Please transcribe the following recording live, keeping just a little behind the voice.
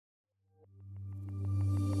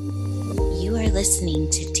listening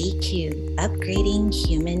to DECU, Upgrading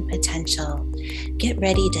Human Potential. Get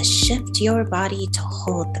ready to shift your body to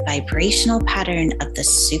hold the vibrational pattern of the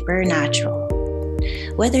supernatural.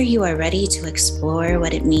 Whether you are ready to explore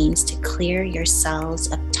what it means to clear your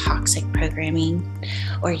cells of toxic programming,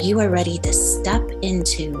 or you are ready to step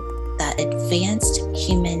into the advanced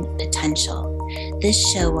human potential,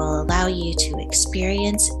 this show will allow you to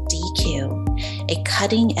experience DECU, a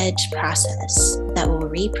cutting-edge process that will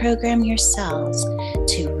reprogram your cells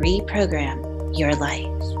to reprogram your life.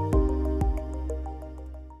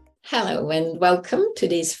 Hello and welcome to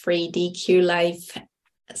this free DECU live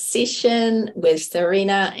session with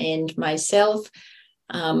Cerena and myself.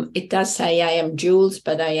 It does say I am Jules,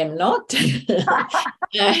 but I am not.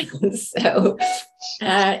 So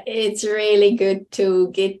it's really good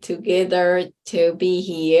to get together, to be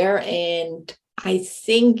here. And I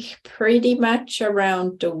think pretty much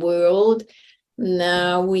around the world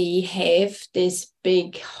now we have this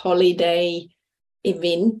big holiday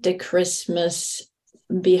event, the Christmas,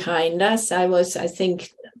 behind us. I think,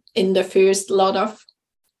 in the first lot of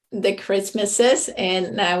the Christmases,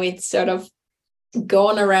 and now it's sort of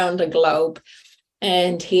gone around the globe.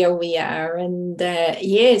 And here we are. And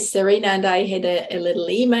yes, Cerena and I had a little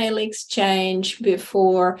email exchange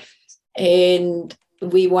before, and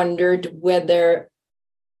we wondered whether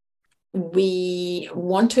we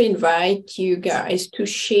want to invite you guys to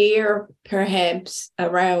share perhaps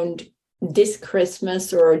around this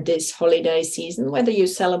Christmas or this holiday season, whether you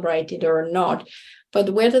celebrate it or not, but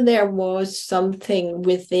whether there was something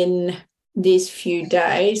within these few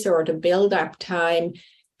days or the build-up time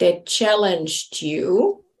that challenged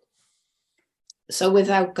you. So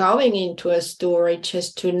without going into a story,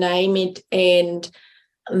 just to name it. And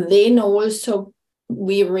then also,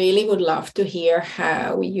 we really would love to hear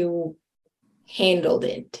how you handled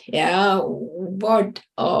it. Yeah, what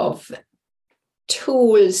of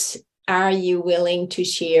tools are you willing to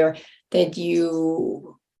share that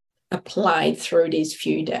you applied through these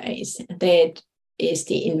few days? That is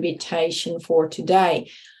the invitation for today.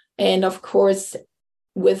 And of course,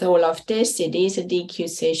 with all of this, it is a DECU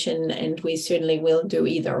session, and we certainly will do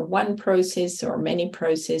either one process or many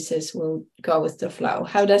processes. We'll go with the flow.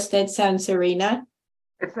 How does that sound, Cerena?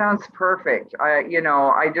 It sounds perfect. I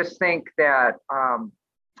just think that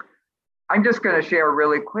I'm just going to share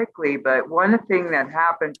really quickly, but one thing that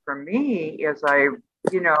happened for me is I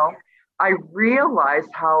realized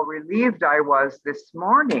how relieved I was this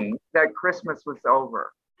morning that Christmas was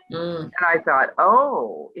over. And I thought,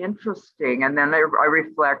 oh, interesting. And then I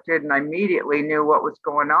reflected and I immediately knew what was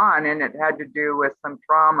going on. And it had to do with some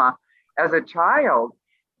trauma as a child.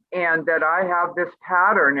 And that I have this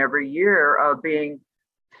pattern every year of being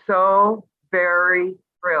so very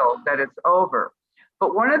thrilled that it's over.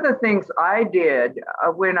 But one of the things I did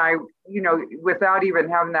when I, without even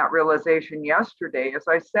having that realization yesterday, is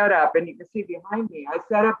I set up, and you can see behind me, I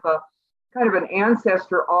set up a kind of an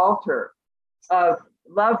ancestor altar of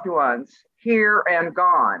loved ones here and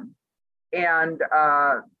gone, and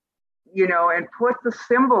and put the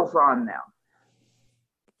symbols on them.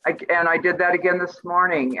 And I did that again this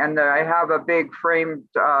morning, and I have a big framed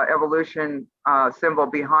evolution symbol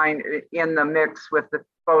behind in the mix with the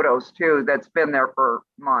photos too. That's been there for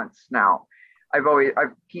months now. I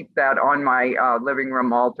keep that on my living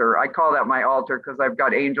room altar. I call that my altar because I've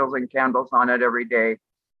got angels and candles on it every day.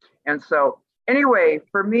 And so anyway,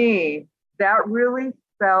 for me, that really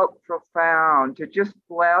felt profound to just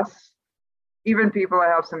bless even people I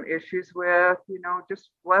have some issues with, just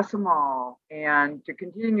bless them all. And to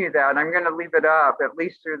continue that, I'm going to leave it up at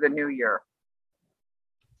least through the new year.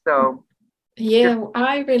 So. Yeah,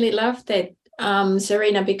 I really love that,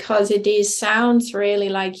 Cerena, because sounds really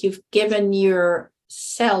like you've given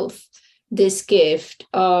yourself this gift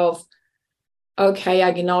of, okay, I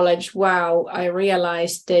acknowledge, wow, I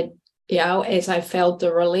realized that, as I felt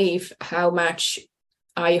the relief, how much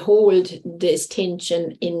I hold this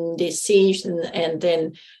tension in this season, and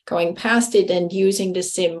then going past it and using the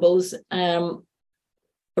symbols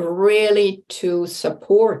really to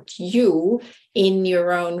support you in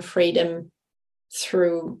your own freedom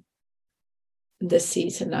through the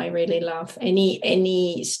season. I really love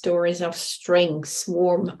any stories of strengths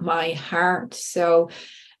warm my heart. So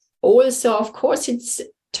also, of course, it's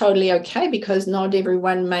totally okay, because not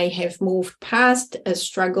everyone may have moved past a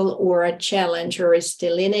struggle or a challenge or is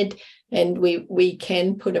still in it, and we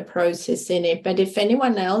can put a process in it. But if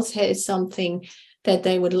anyone else has something that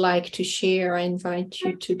they would like to share, I invite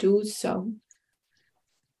you to do so.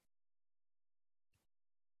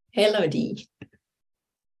 Hello, Dee.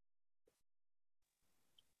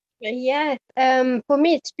 Yeah, for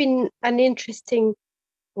me, it's been an interesting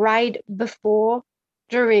ride before,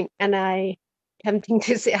 during, and I tempting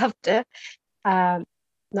to say after, not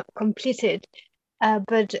completed,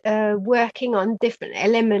 but working on different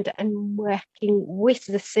elements and working with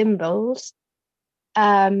the symbols.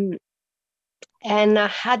 And I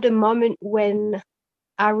had a moment when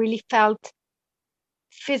I really felt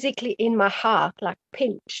physically in my heart, like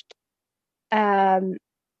pinched. And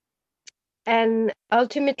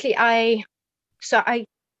ultimately I started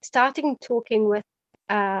talking with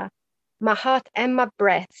my heart and my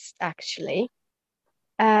breath, actually.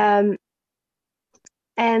 And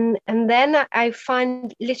then I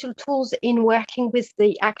find little tools in working with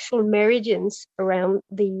the actual meridians around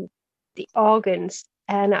the organs,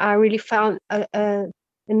 and I really found a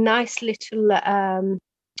nice little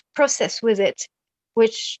process with it,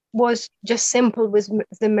 which was just simple with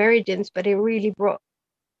the meridians, but it really brought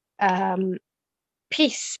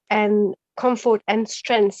peace and comfort and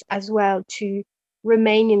strength as well to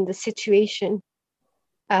remain in the situation,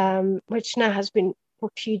 which now has been for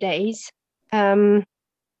a few days. And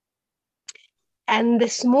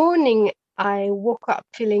this morning I woke up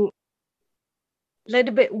feeling a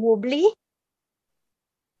little bit wobbly,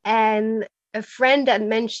 and a friend had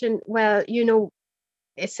mentioned, well,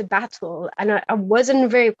 it's a battle, and I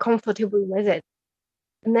wasn't very comfortable with it.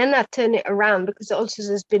 And then I turned it around, because also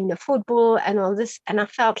there's been the football and all this, and I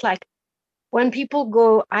felt like when people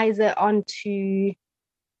go either onto,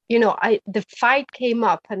 the fight came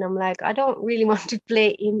up, and I'm like, I don't really want to play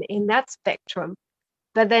in that spectrum.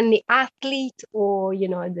 But then the athlete, or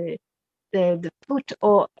the foot,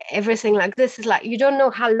 or everything like this, is like, you don't know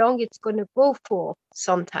how long it's going to go for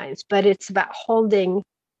sometimes, but it's about holding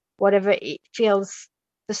whatever it feels.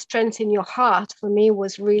 The strength in your heart, for me,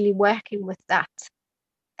 was really working with that.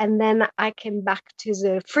 And then I came back to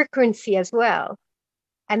the frequency as well,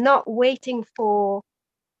 and not waiting for,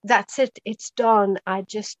 that's it, it's done, I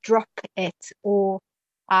just drop it, or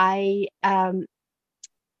I I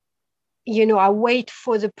wait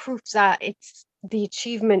for the proof that it's the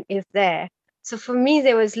achievement is there. So for me,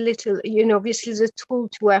 there was little, obviously the tool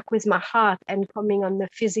to work with my heart and coming on the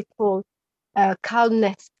physical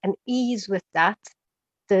calmness and ease with that,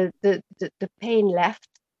 the pain left.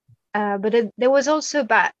 But there was also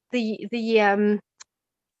about the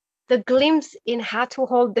glimpse in how to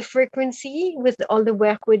hold the frequency with all the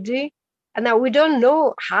work we do, and that we don't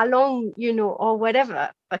know how long, or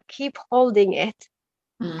whatever, but keep holding it.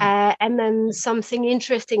 And then something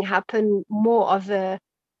interesting happened, more of a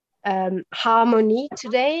harmony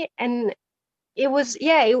today, and it was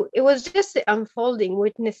it was just the unfolding,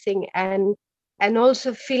 witnessing, and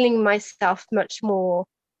also feeling myself much more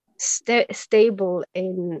stable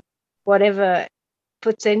in whatever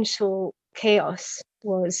potential chaos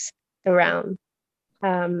was around,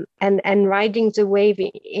 and riding the wave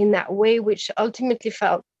in that way, which ultimately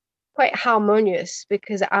felt quite harmonious,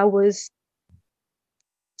 because I was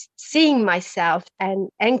seeing myself and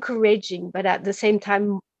encouraging, but at the same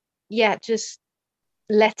time, just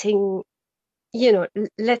letting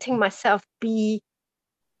myself be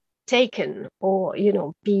taken, or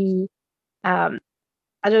be I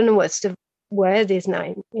don't know what's the word is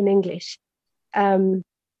now in English,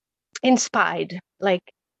 inspired,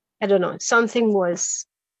 like, I don't know, something was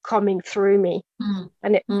coming through me,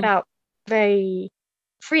 and it felt very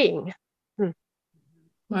freeing.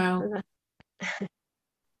 Wow.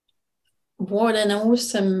 What an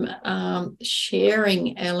awesome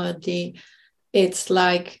sharing, Elodie. It's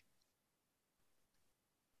like,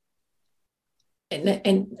 and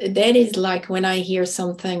that is like when I hear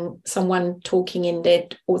someone talking in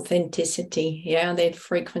that authenticity, that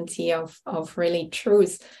frequency of really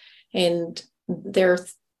truth. And there are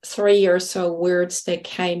 3 or so words that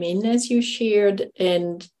came in as you shared.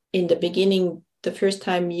 And in the beginning, the first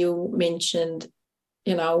time you mentioned,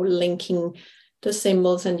 linking the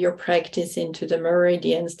symbols and your practice into the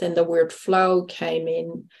meridians, then the word flow came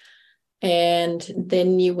in. And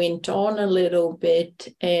then you went on a little bit,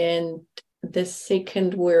 and the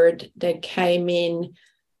second word that came in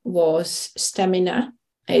was stamina,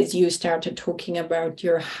 as you started talking about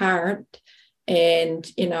your heart. And,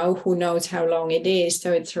 who knows how long it is.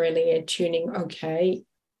 So it's really a tuning. Okay.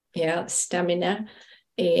 Yeah. Stamina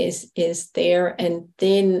is there. And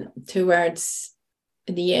then towards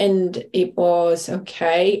the end, it was,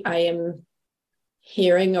 okay, I am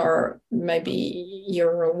hearing, or maybe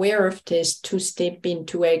you're aware of this, to step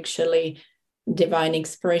into actually divine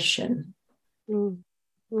expression.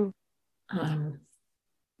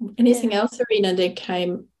 Anything else, Cerena, that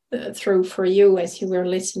came through for you as you were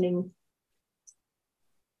listening?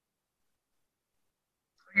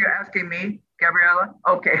 You're asking me? Gabriela?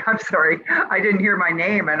 Okay, I'm sorry. I didn't hear my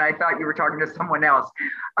name and I thought you were talking to someone else.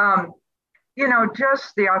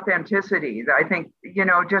 Just the authenticity. I think,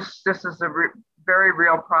 just this is a very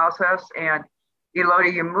real process. And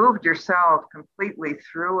Elodie, you moved yourself completely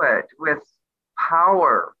through it with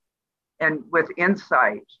power and with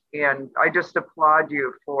insight. And I just applaud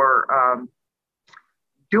you for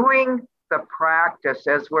doing the practice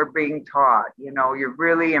as we're being taught. You're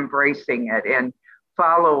really embracing it and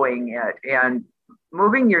following it and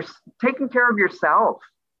taking care of yourself,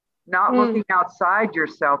 not looking outside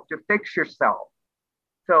yourself to fix yourself.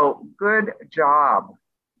 So good job.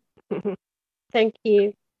 Thank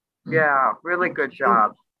you. Yeah, really good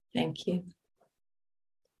job. Thank you.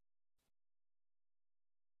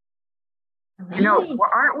 Right.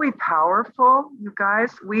 Aren't we powerful, you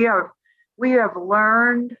guys? We have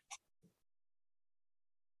learned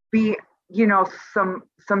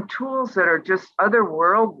some tools that are just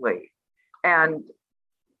otherworldly, and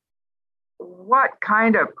what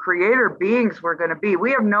kind of creator beings we're going to be.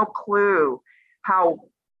 We have no clue how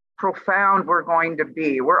profound we're going to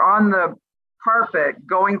be. We're on the carpet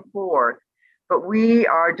going forth, but we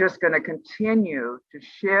are just going to continue to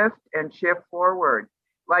shift forward,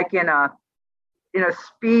 like in a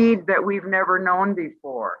speed that we've never known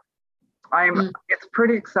before. It's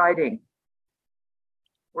pretty exciting.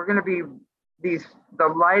 We're going to be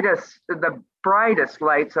the brightest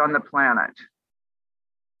lights on the planet.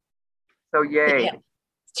 So yay. Yeah.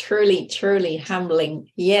 Truly, truly humbling.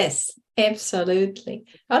 Yes, absolutely.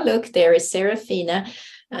 Oh, look, there is Serafina.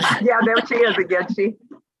 Yeah, there she is again. She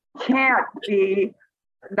can't be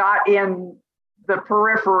not in the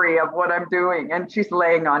periphery of what I'm doing, and she's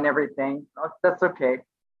laying on everything. That's okay.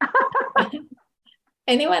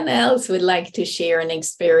 Anyone else would like to share an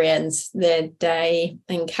experience that they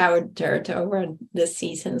encountered over the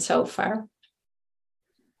season so far?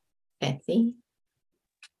 Betsy?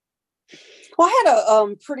 Well, I had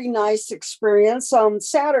a pretty nice experience on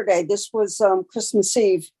Saturday. This was Christmas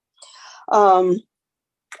Eve. I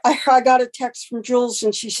got a text from Jules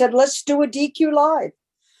and she said, let's do a DECU live.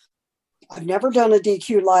 I've never done a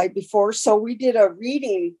DECU live before. So we did a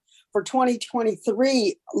reading for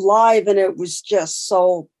 2023 live, and it was just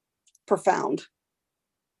so profound.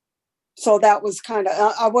 So that was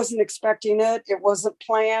I wasn't expecting it. It wasn't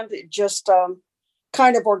planned. It just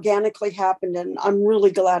kind of organically happened, and I'm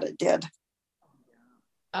really glad it did.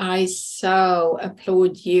 I so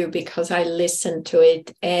applaud you because I listened to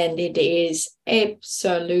it and it is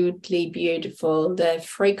absolutely beautiful. The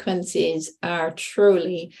frequencies are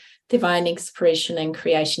truly divine expression and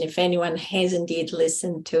creation. If anyone has indeed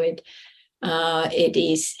listened to it,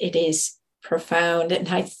 it is profound. And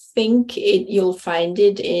I think you'll find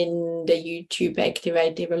it in the YouTube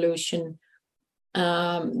Activate Evolution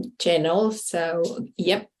channel. So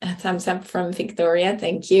yep, a thumbs up from Victoria.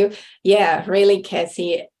 Thank you. Yeah, really,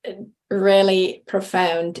 Cassie, really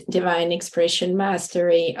profound divine expression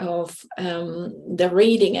mastery of the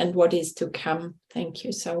reading and what is to come. Thank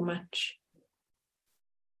you so much.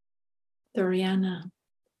 Doriana.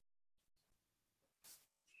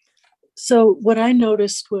 So what I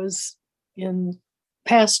noticed was in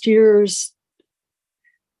past years,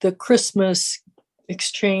 the Christmas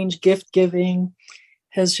exchange gift giving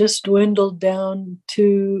has just dwindled down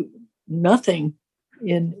to nothing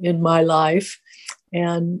in my life.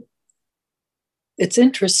 And it's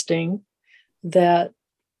interesting that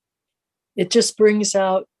it just brings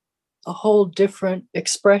out a whole different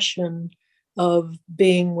expression of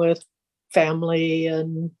being with family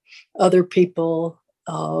and other people.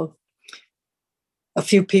 A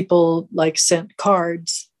few people sent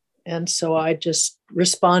cards, and so I just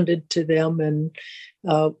responded to them, and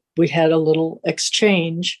we had a little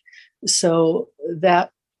exchange. So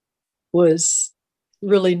that was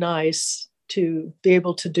really nice to be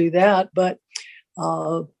able to do that. But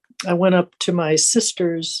I went up to my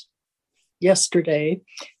sister's yesterday,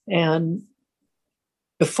 and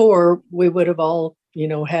before we would have all,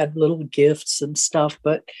 had little gifts and stuff,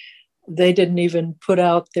 but they didn't even put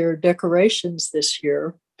out their decorations this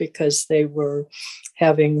year because they were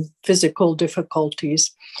having physical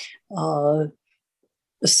difficulties.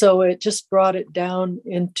 So it just brought it down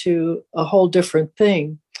into a whole different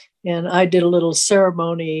thing. And I did a little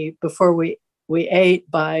ceremony before we ate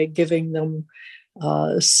by giving them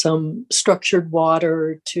some structured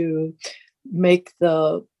water to make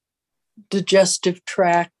the digestive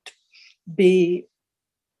tract be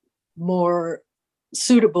more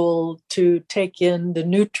suitable to take in the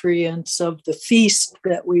nutrients of the feast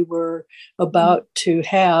that we were about to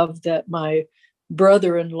have, that my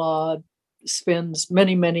brother-in-law spends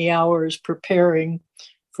many, many hours preparing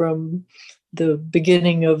from the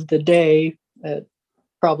beginning of the day at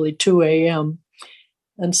probably 2 a.m.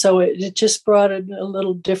 And so it just brought a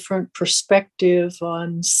little different perspective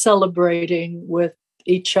on celebrating with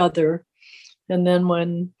each other. And then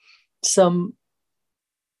when some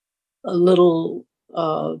little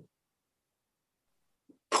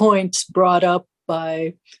points brought up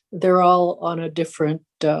by, they're all on a different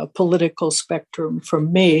political spectrum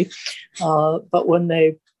from me, but when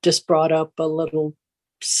they just brought up a little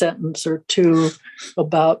sentence or two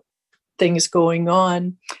about things going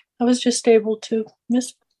on, I was just able to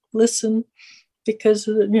listen because,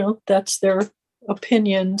 that's their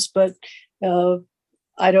opinions, but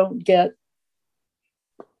I don't get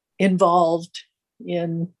involved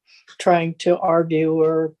in trying to argue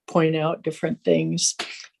or point out different things.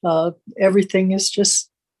 Everything is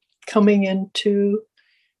just coming into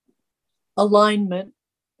alignment,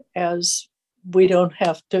 as we don't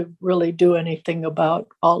have to really do anything about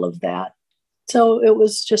all of that. So it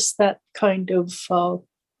was just that kind of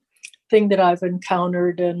thing that I've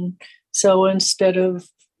encountered. And so instead of,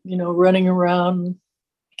 running around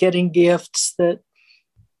getting gifts that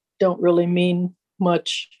don't really mean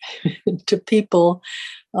much to people,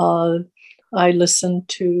 I listen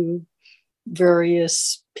to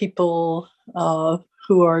various people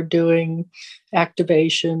who are doing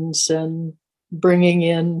activations and bringing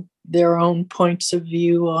in their own points of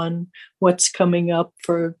view on what's coming up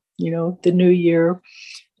for, the new year.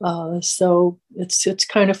 So it's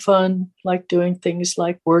kind of fun, like doing things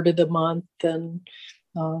like Word of the Month and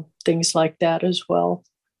things like that as well.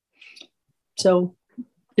 So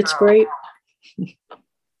it's great.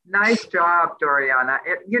 Nice job, Doriana.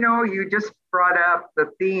 You just brought up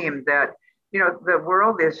the theme that, the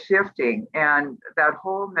world is shifting, and that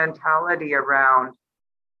whole mentality around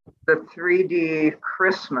the 3D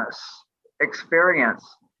Christmas experience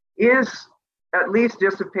is at least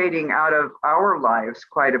dissipating out of our lives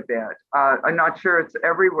quite a bit. I'm not sure it's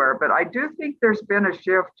everywhere, but I do think there's been a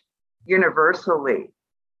shift universally.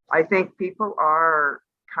 I think people are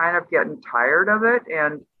kind of getting tired of it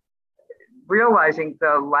and realizing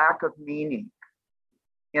the lack of meaning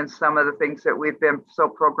in some of the things that we've been so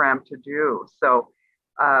programmed to do. So,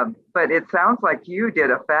 but it sounds like you did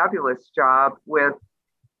a fabulous job with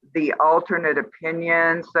the alternate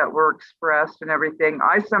opinions that were expressed and everything.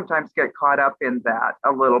 I sometimes get caught up in that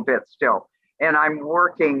a little bit still. And I'm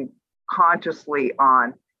working consciously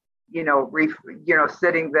on,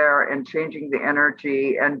 sitting there and changing the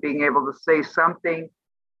energy and being able to say something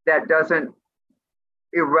that doesn't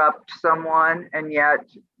erupt someone and yet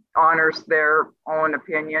honors their own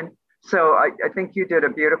opinion. So I think you did a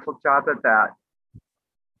beautiful job at that.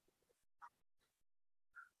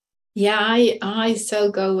 Yeah, I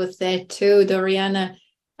so go with that too, Doriana.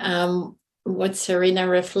 What Cerena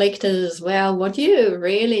reflected as well, what you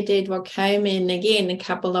really did, what came in again, a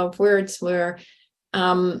couple of words were,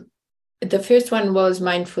 the first one was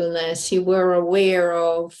mindfulness. You were aware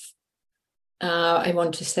of, I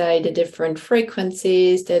want to say, the different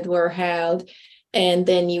frequencies that were held. And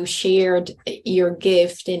then you shared your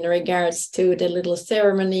gift in regards to the little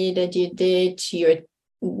ceremony that you did.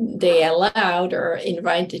 They allowed or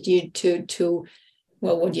invited you to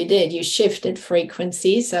what you did, you shifted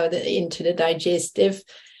frequency into the digestive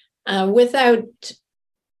without,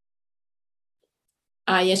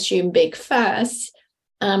 I assume, big fuss,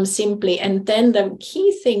 simply. And then the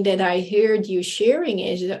key thing that I heard you sharing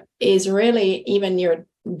is really, even you're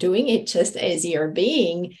doing it just as you're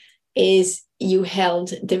being, is you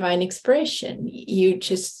held divine expression. You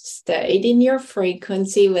just stayed in your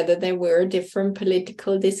frequency, whether there were different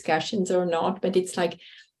political discussions or not. But it's like,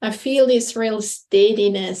 I feel this real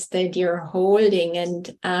steadiness that you're holding.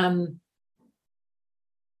 And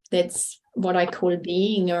that's what I call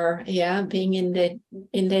being, being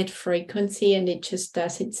in that frequency. And it just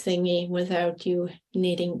does its thingy without you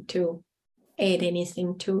needing to add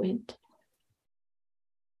anything to it.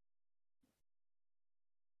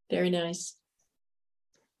 Very nice.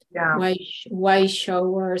 Yeah. Way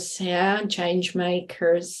showers, change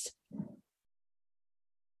makers.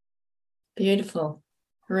 Beautiful,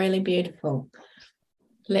 really beautiful.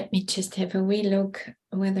 Let me just have a wee look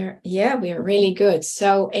whether, we're really good.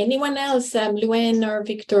 So anyone else, Luann or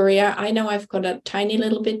Victoria? I know I've got a tiny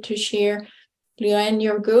little bit to share. Luann,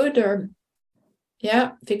 you're good? Or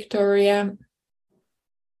Victoria?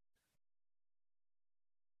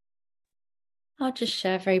 I'll just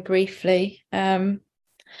share very briefly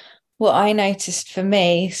what I noticed for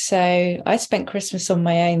me. So I spent Christmas on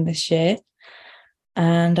my own this year,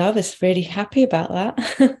 and I was really happy about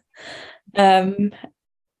that.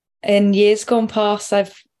 In years gone past,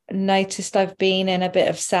 I've noticed I've been in a bit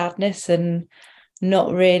of sadness and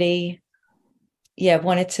not really,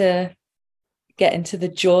 wanted to get into the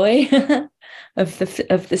joy of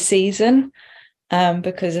the season,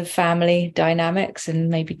 because of family dynamics and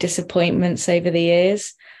maybe disappointments over the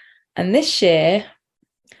years. And this year,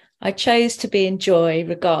 I chose to be in joy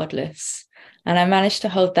regardless. And I managed to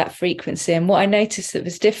hold that frequency. And what I noticed that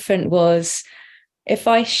was different was, if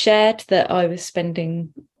I shared that I was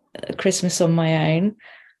spending Christmas on my own,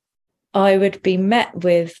 I would be met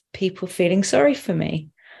with people feeling sorry for me.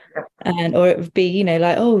 Or it would be,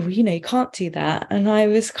 like, oh, you can't do that. And I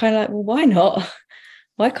was kind of like, well, why not?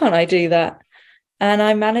 Why can't I do that? And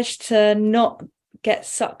I managed to not get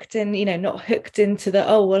sucked in, not hooked into the,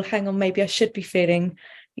 oh, well, hang on, maybe I should be feeling,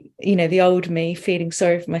 the old me feeling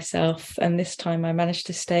sorry for myself. And this time I managed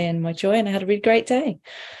to stay in my joy, and I had a really great day.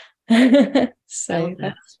 So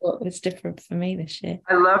that's what was different for me this year.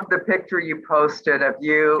 I love the picture you posted of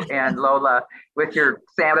you and Lola with your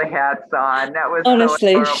Santa hats on. That was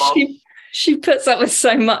honestly so adorable. She puts up with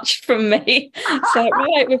so much from me. It's like,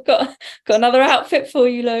 right, we've got another outfit for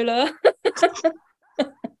you, Lola.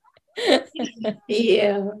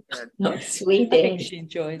 Yeah, no, sweet. I think she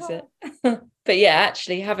enjoys it. But yeah,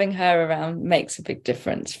 actually having her around makes a big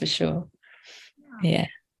difference for sure. Yeah.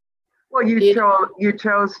 Well, you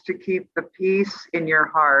chose to keep the peace in your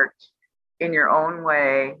heart in your own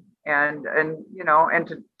way, and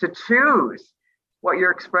to choose what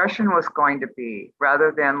your expression was going to be,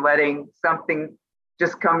 rather than letting something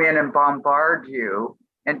just come in and bombard you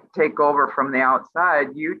and take over from the outside.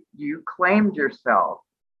 You claimed yourself.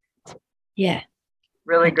 Yeah.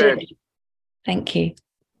 Really good. Did. Thank you.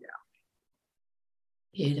 Yeah.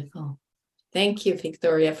 Beautiful. Thank you,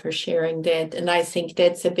 Victoria, for sharing that. And I think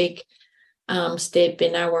that's a big step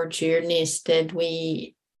in our journeys, that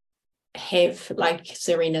we have, like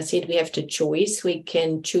Cerena said, we have the choice. We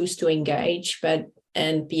can choose to engage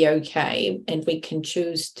and be okay, and we can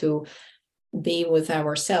choose to be with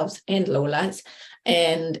ourselves and Lola's,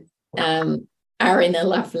 and are in a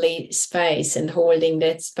lovely space and holding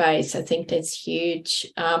that space. I think that's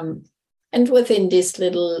huge. And within this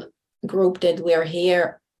little group that we're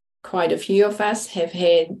here, quite a few of us have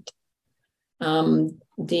had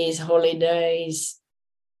these holidays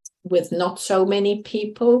with not so many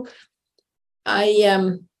people.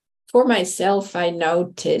 For myself, I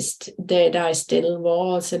noticed that I still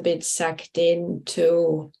was a bit sucked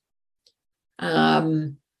into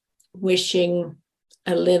wishing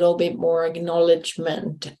a little bit more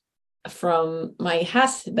acknowledgement from my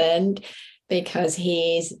husband, because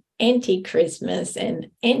he's anti-Christmas and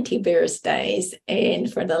anti-birthdays.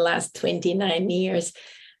 And for the last 29 years,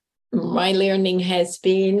 my learning has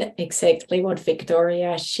been exactly what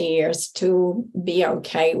Victoria shares, to be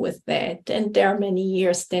okay with that. And there are many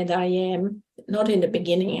years that I am not. In the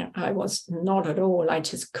beginning, I was not at all. I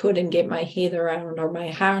just couldn't get my head around, or my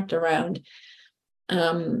heart around,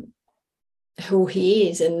 who he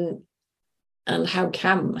is and how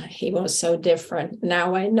come he was so different.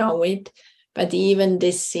 Now I know it. But even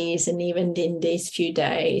this season, even in these few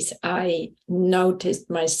days, I noticed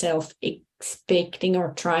myself expecting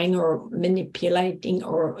or trying or manipulating,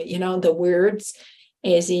 or, the words,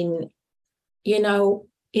 as in,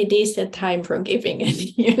 it is a time for giving.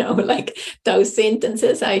 And, like those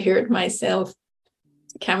sentences I heard myself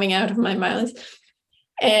coming out of my mouth.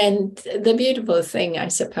 And the beautiful thing, I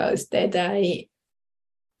suppose, that I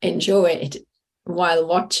enjoyed while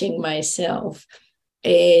watching myself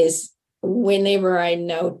is, whenever I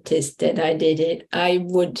noticed that I did it, I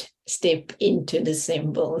would step into the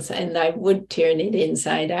symbols and I would turn it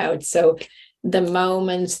inside out. So the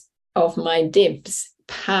moments of my dips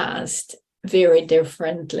passed very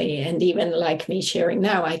differently. And even like me sharing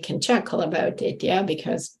now, I can chuckle about it,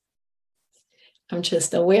 because I'm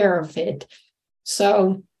just aware of it.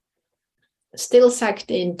 So still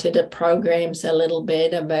sucked into the programs a little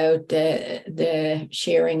bit about the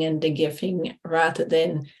sharing and the giving, rather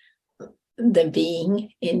than the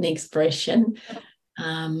being in expression.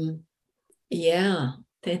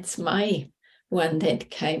 That's my one that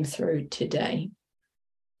came through today.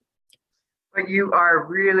 But you are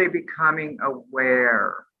really becoming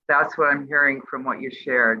aware. That's what I'm hearing from what you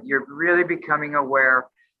shared. You're really becoming aware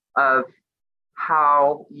of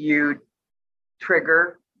how you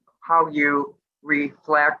trigger, how you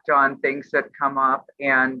reflect on things that come up.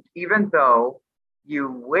 And even though you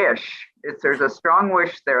wish, there's a strong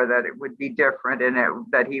wish there that it would be different, and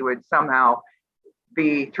that he would somehow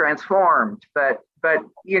be transformed. But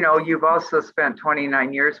you've also spent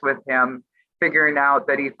 29 years with him, figuring out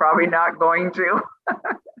that he's probably not going to.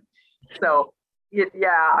 So,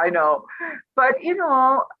 yeah, I know. But,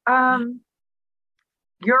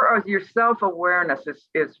 your self-awareness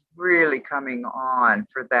is really coming on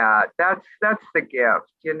for that. That's the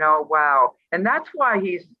gift, wow. And that's why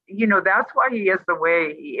that's why he is the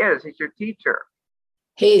way he is. He's your teacher.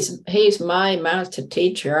 He's my master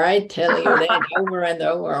teacher. I tell you that over and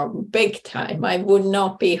over, big time. I would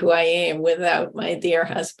not be who I am without my dear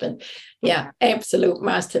husband. Yeah, absolute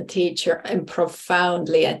master teacher, and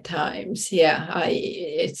profoundly at times. Yeah,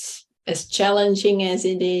 it's as challenging as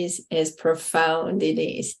it is, as profound it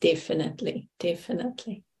is. Definitely.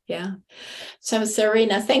 Yeah. So,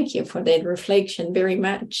 Cerena, thank you for that reflection very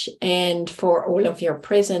much, and for all of your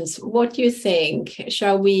presence. What do you think?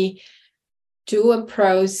 Shall we do a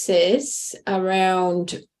process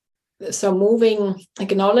around, so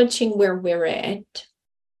acknowledging where we're at,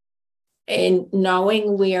 and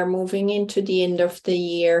knowing we are moving into the end of the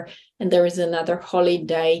year, and there is another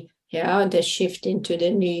holiday, the shift into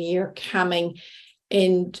the new year coming.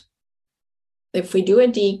 And if we do a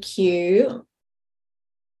DECU,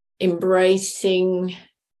 embracing,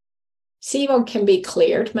 see what can be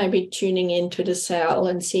cleared, maybe tuning into the cell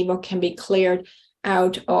and see what can be cleared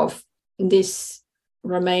out of this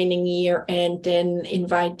remaining year, and then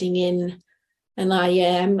inviting in an I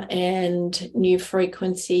am and new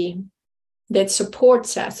frequency that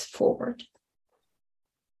supports us forward.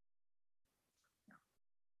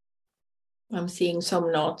 I'm seeing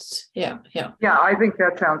some nods. Yeah. I think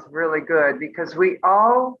that sounds really good, because we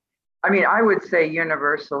all, I would say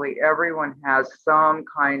universally, everyone has some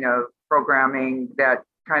kind of programming that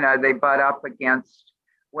they butt up against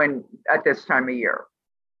when at this time of year.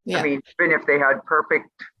 Yeah. Even if they had perfect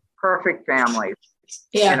families,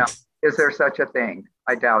 is there such a thing?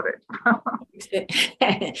 I doubt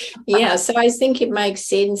it. Yeah, so I think it makes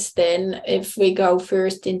sense then if we go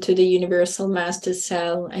first into the universal master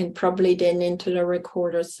cell and probably then into the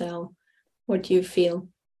recorder cell. What do you feel?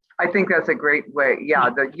 I think that's a great way. Yeah,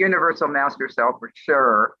 the universal master cell for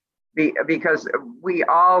sure, because we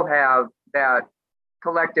all have that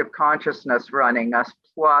collective consciousness running us,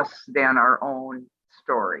 plus then our own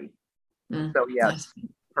story. So yes,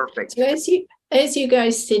 perfect. So as you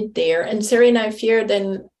guys sit there, and Cerena,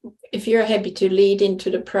 if you're happy to lead into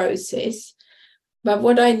the process. But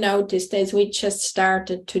what I noticed as we just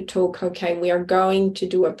started to talk, okay, we are going to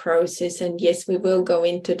do a process, and yes, we will go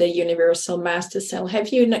into the universal master cell. Have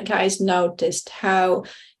you guys noticed how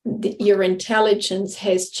your intelligence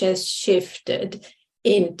has just shifted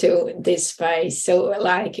into this space? So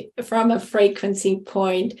like from a frequency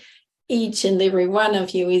point, each and every one of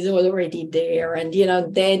you is already there. And,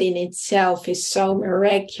 that in itself is so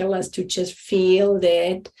miraculous to just feel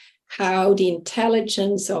that, how the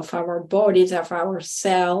intelligence of our bodies, of our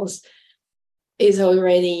cells is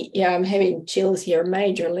already, I'm having chills here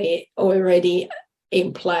majorly, already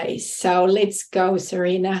in place. So let's go,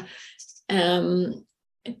 Cerena.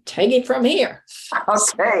 Take it from here.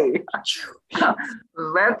 Okay.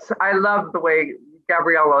 I love the way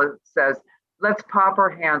Gabriela says, let's pop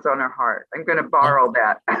our hands on our heart. I'm going to borrow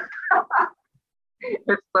that.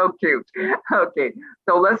 It's so cute. Okay,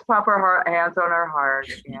 so let's pop our hands on our heart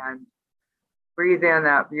and breathe in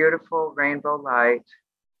that beautiful rainbow light,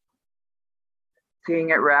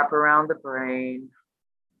 seeing it wrap around the brain,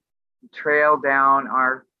 trail down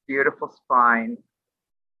our beautiful spine,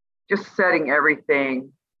 just setting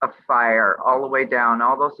everything afire all the way down,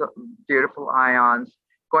 all those beautiful ions,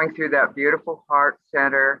 going through that beautiful heart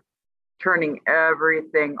center, turning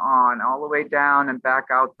everything on all the way down and back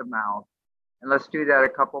out the mouth. And let's do that a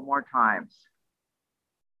couple more times.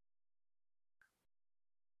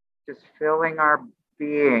 Just filling our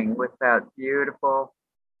being with that beautiful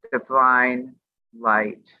divine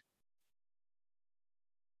light.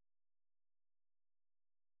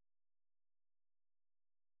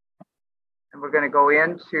 And we're going to go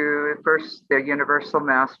into first the universal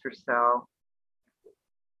master cell.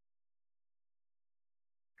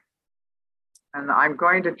 And I'm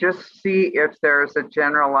going to just see if there's a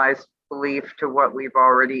generalized belief to what we've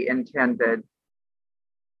already intended.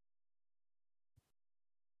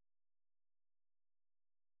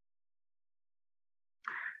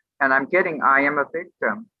 And I'm getting, I am a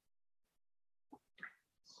victim.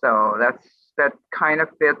 So that kind of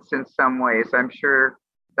fits in some ways. I'm sure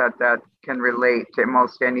that can relate to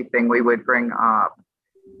most anything we would bring up.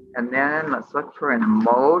 And then let's look for an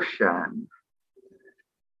emotion.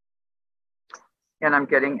 And I'm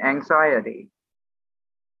getting anxiety.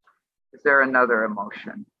 Is there another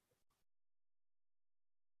emotion?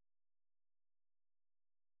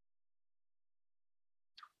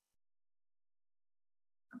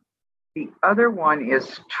 The other one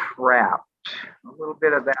is trapped, a little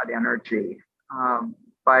bit of that energy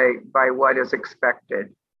by what is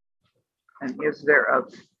expected. And is there a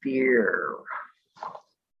fear?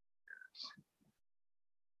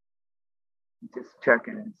 Just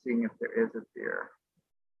checking and seeing if there is a fear.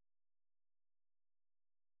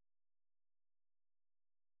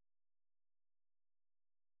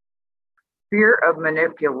 Fear of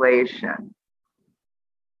manipulation.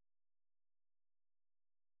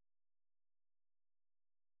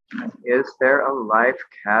 Is there a life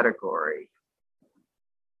category?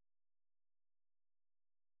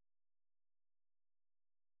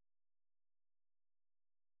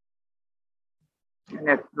 And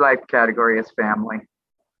if life category is family.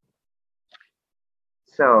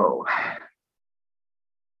 So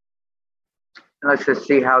let's just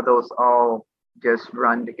see how those all just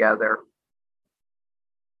run together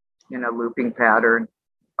in a looping pattern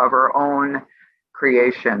of our own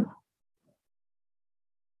creation.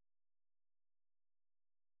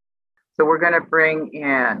 So we're going to bring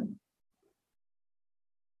in,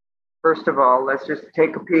 first of all, let's just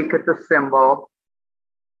take a peek at the symbol.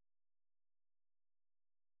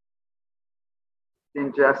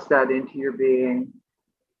 Ingest that into your being.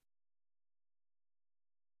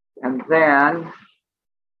 And then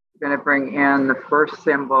we're going to bring in the first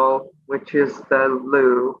symbol, which is the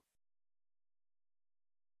Lu.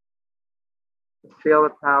 Feel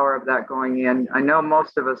the power of that going in. I know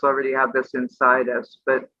most of us already have this inside us,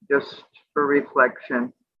 but just for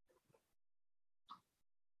reflection.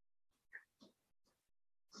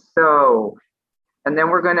 So, and then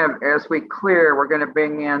we're going to, as we clear, we're going to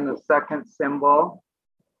bring in the second symbol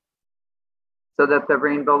so that the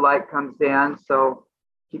rainbow light comes in. So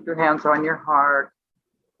keep your hands on your heart.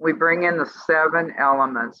 We bring in the 7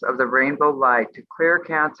 elements of the rainbow light to clear,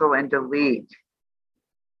 cancel, and delete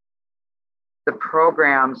the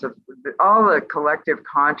programs of all the collective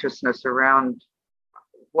consciousness around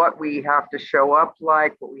what we have to show up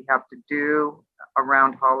like, what we have to do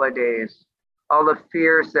around holidays, all the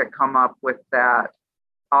fears that come up with that,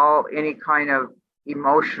 any kind of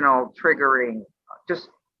emotional triggering, just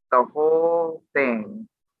the whole thing.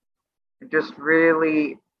 Just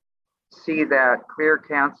really see that clear,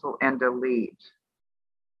 cancel, and delete.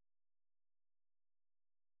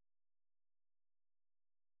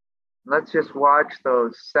 Let's just watch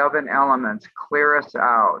those 7 elements clear us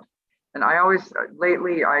out. And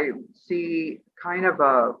lately I see kind of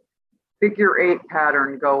a figure 8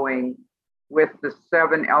 pattern going with the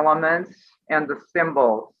 7 elements and the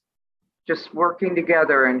symbols, just working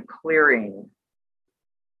together and clearing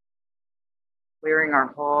our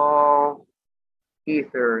whole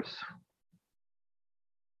ethers.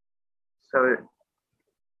 So,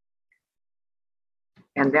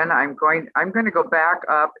 and then I'm going to go back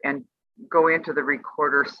up and go into the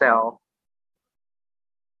recorder cell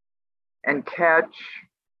and catch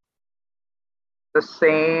the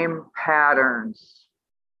same patterns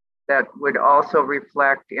that would also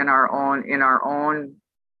reflect in our own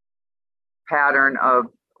pattern of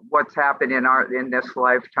what's happened in this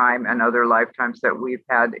lifetime and other lifetimes that we've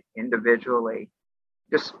had individually.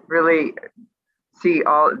 Just really see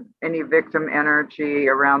any victim energy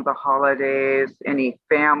around the holidays, any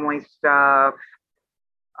family stuff,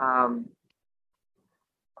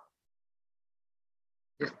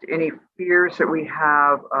 just any fears that we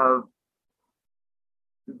have of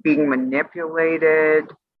being manipulated,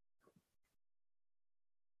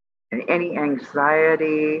 and any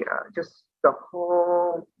anxiety, just the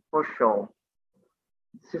whole bushel.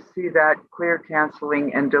 To see that clear,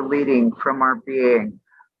 canceling, and deleting from our being.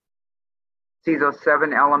 See those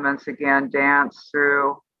 7 elements again dance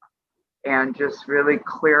through and just really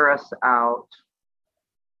clear us out.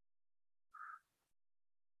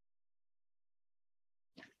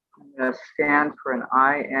 I'm going to stand for an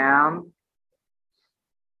I am.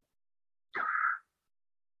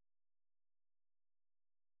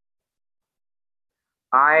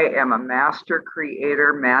 I am a master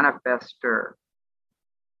creator manifester.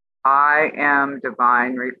 I am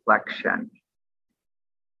divine reflection.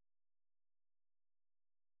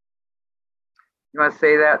 You want to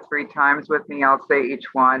say that 3 times with me? I'll say each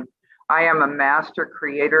one. I am a master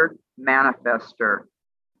creator manifester.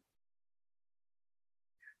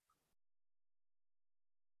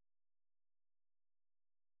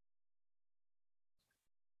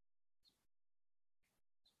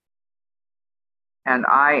 And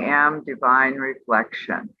I am divine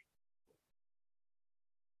reflection.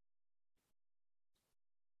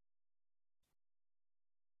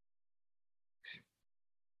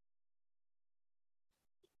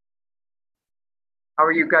 How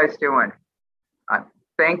are you guys doing?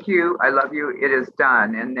 Thank you. I love you. It is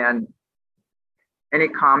done. And then any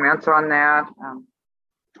comments on that?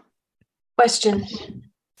 Question.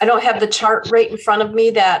 I don't have the chart right in front of me,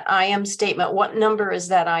 that I am statement. What number is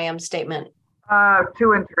that I am statement?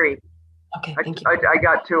 2 and 3. Okay, thank you. I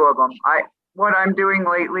got 2 of them. What I'm doing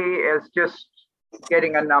lately is just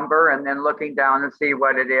getting a number and then looking down and see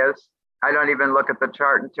what it is. I don't even look at the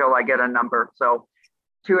chart until I get a number. So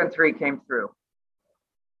 2 and 3 came through.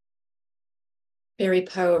 Very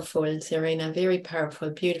powerful, Cerena. Very powerful.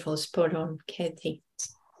 Beautiful. Spot on, Kathy.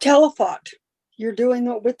 Telethought. You're doing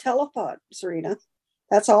it with Telethought, Cerena.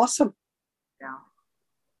 That's awesome. Yeah.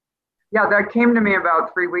 Yeah, that came to me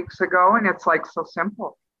about 3 weeks ago, and it's like so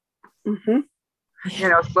simple. Mm-hmm. You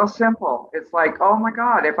know, so simple. It's like, oh my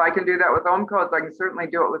God, if I can do that with home codes, I can certainly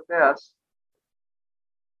do it with this.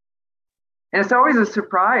 And it's always a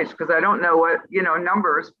surprise because I don't know what,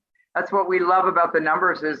 numbers. That's what we love about the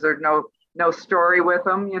numbers is there's no story with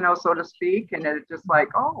them, so to speak. And it's just like,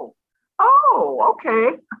 oh,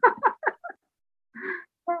 okay.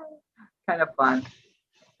 Kind of fun.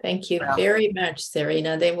 Thank you very much,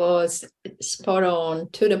 Cerena. That was spot on,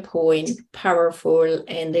 to the point, powerful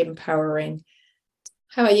and empowering.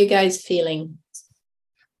 How are you guys feeling?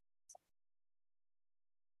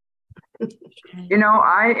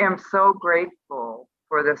 I am so grateful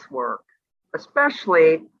for this work,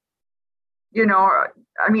 especially,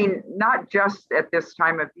 not just at this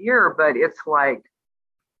time of year, but it's like,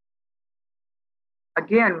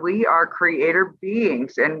 again, we are creator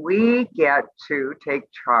beings and we get to take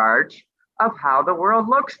charge of how the world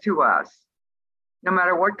looks to us. No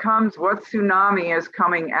matter what comes, what tsunami is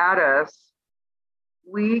coming at us,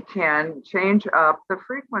 we can change up the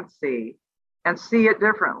frequency and see it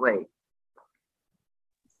differently.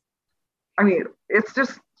 I mean, it's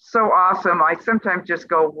just so awesome. I sometimes just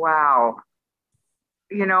go, wow,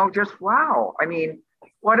 just wow. I mean,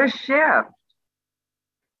 what a shift.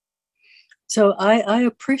 So I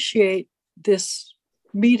appreciate this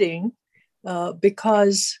meeting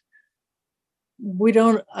because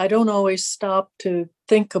I don't always stop to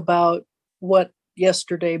think about what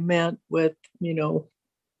yesterday meant with,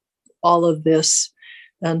 all of this.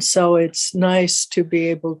 And so it's nice to be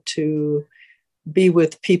able to be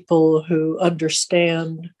with people who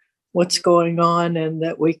understand what's going on and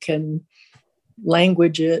that we can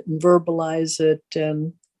language it and verbalize it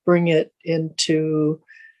and bring it into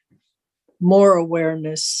more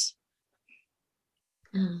awareness.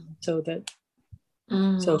 So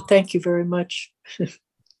thank you very much.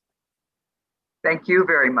 Thank you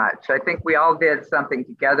very much. I think we all did something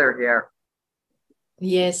together here.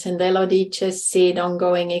 Yes, and Elodie just said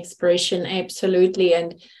ongoing expression, absolutely.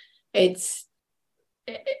 And it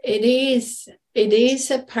is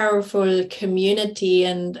a powerful community,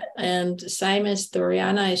 and same as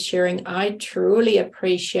Doriana is sharing, I truly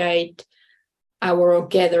appreciate our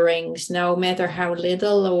gatherings, no matter how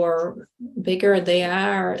little or bigger they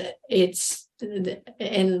are.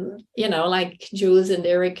 Like Jules and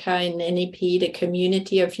Erica and NEP, the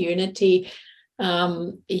community of unity.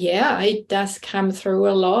 It does come through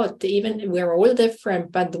a lot. Even we're all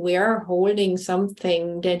different, but we are holding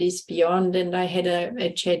something that is beyond. And I had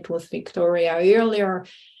a chat with Victoria earlier,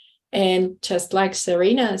 and just like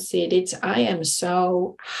Cerena said, I am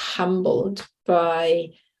so humbled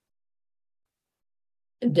by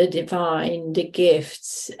the divine, the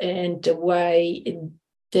gifts, and the way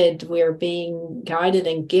that we're being guided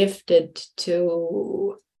and gifted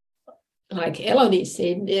to, like Elodie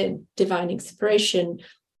said, divine expression,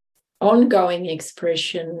 ongoing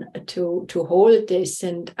expression to hold this.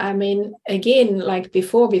 And I mean, again, like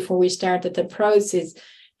before we started the process,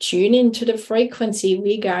 tune into the frequency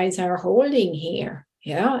we guys are holding here.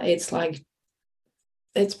 Yeah, it's like,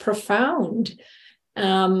 it's profound.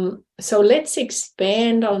 So let's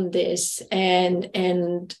expand on this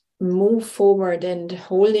and move forward and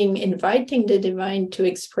inviting the divine to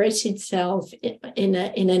express itself in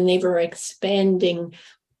a never expanding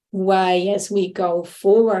way as we go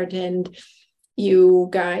forward. And you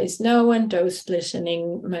guys know, and those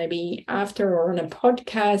listening maybe after or on a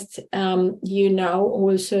podcast,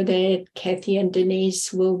 also that Kathy and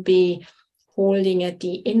Denise will be holding at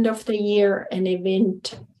the end of the year an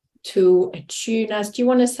event to attune us. Do you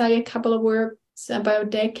want to say a couple of words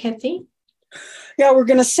about that, Kathy? Yeah, we're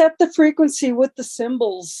going to set the frequency with the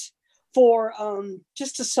symbols for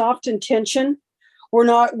just a soft intention.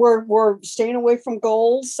 We're staying away from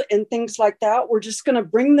goals and things like that. We're just going to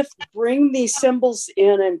bring these symbols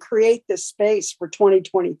in and create this space for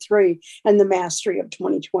 2023 and the mastery of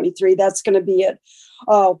 2023. That's going to be at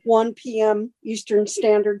 1 p.m. Eastern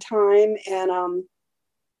Standard Time, and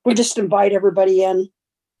we just invite everybody in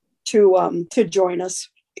to join us.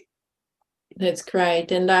 That's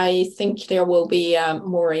great. And I think there will be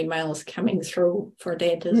more emails coming through for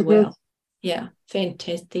that as well. Yeah,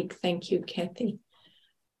 fantastic. Thank you, Kathy.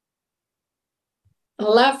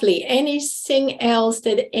 Lovely. Anything else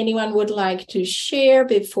that anyone would like to share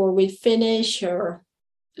before we finish? Or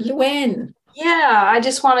Luann? Yeah, I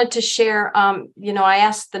just wanted to share, I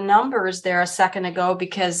asked the numbers there a second ago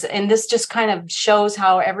and this just kind of shows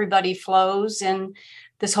how everybody flows in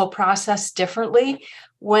this whole process differently.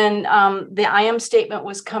 When the I am statement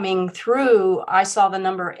was coming through, I saw the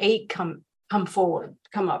number 8 come forward.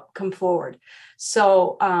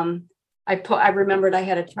 So I remembered I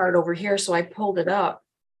had a chart over here, so I pulled it up,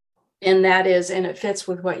 and it fits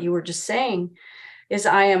with what you were just saying, is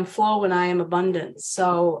I am flow and I am abundance.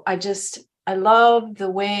 So I love the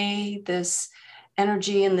way this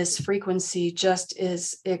energy and this frequency just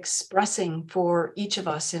is expressing for each of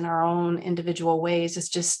us in our own individual ways. It's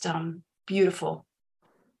just beautiful.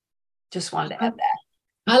 Just wanted to add that.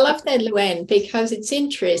 I love that, Luann, because it's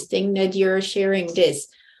interesting that you're sharing this.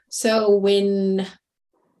 So when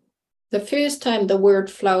the first time the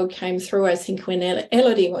word flow came through, I think when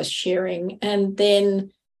Elodie was sharing, and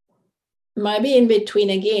then maybe in between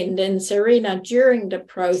again, then Cerena during the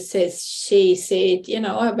process, she said,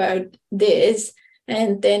 about this.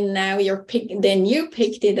 And then now you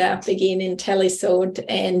picked it up again in Telethought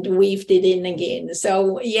and weaved it in again.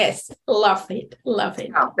 So yes, love it.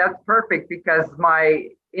 Yeah, that's perfect, because my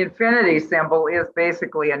infinity symbol is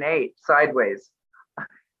basically an 8 sideways.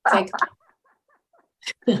 And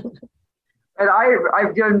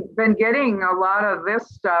I've been getting a lot of this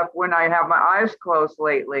stuff when I have my eyes closed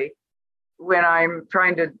lately, when I'm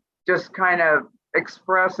trying to just kind of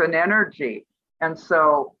express an energy. And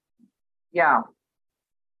so, yeah.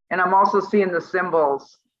 And I'm also seeing the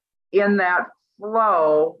symbols in that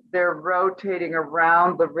flow. They're rotating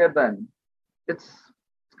around the ribbon. It's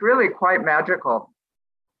really quite magical.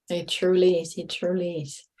 It truly is.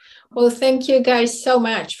 Well, thank you guys so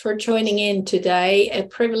much for joining in today. A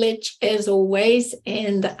privilege as always.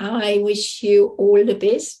 And I wish you all the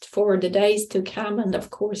best for the days to come. And of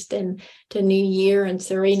course, then the new year. And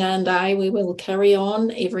Cerena and we will carry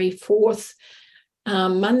on every 4th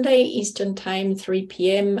Monday Eastern Time, 3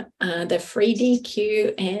 p.m. The free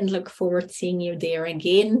DECU, and look forward to seeing you there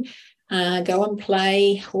again. Go and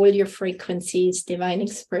play, hold your frequencies, divine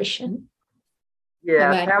expression.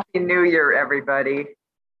 Yeah, Bye-bye. Happy New Year, everybody.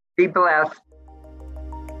 Be blessed.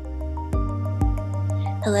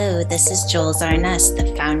 Hello, this is Joel Zarnes, the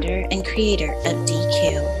founder and creator of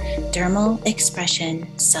DECU, Dermal Expression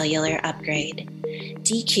Cellular Upgrade.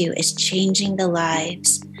 DECU is changing the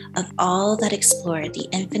lives of all that explore the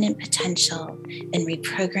infinite potential in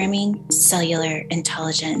reprogramming cellular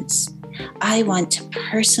intelligence. I want to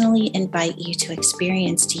personally invite you to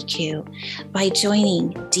experience DECU by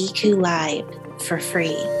joining DECU Live for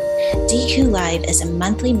free. DECU Live is a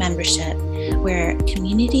monthly membership where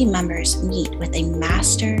community members meet with a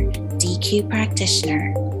master DECU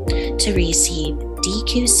practitioner to receive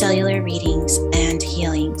DECU cellular readings and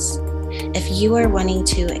healings. If you are wanting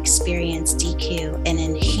to experience DECU and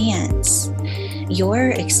enhance your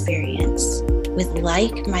experience with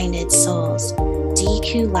like-minded souls,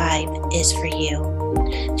 DECU Live is for you.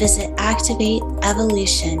 Visit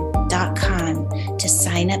activateevolution.com to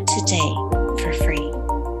sign up today for free.